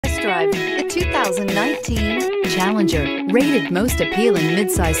drive the 2019 Challenger. Rated most appealing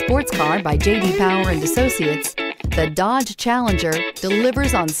midsize sports car by J.D. Power and Associates, the Dodge Challenger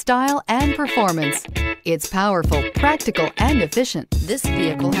delivers on style and performance. It's powerful, practical, and efficient. This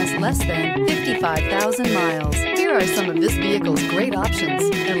vehicle has less than 55,000 miles. Here are some of this vehicle's great options: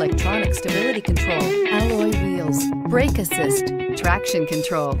 electronic stability control, alloy wheels, brake assist, traction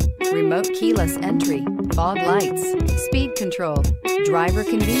control, remote keyless entry, fog lights, speed control, driver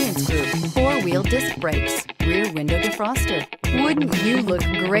convenience group, four-wheel disc brakes, rear window defroster. Wouldn't you look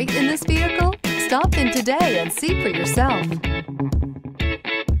great in this vehicle? Stop in today and see for yourself.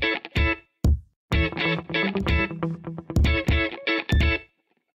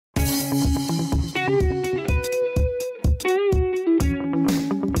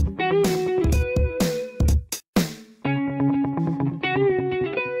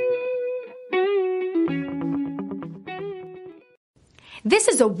 This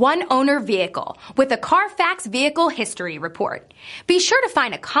is a one-owner vehicle with a Carfax Vehicle History Report. Be sure to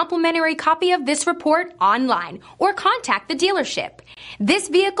find a complimentary copy of this report online or contact the dealership. This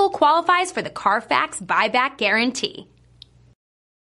vehicle qualifies for the Carfax Buyback Guarantee.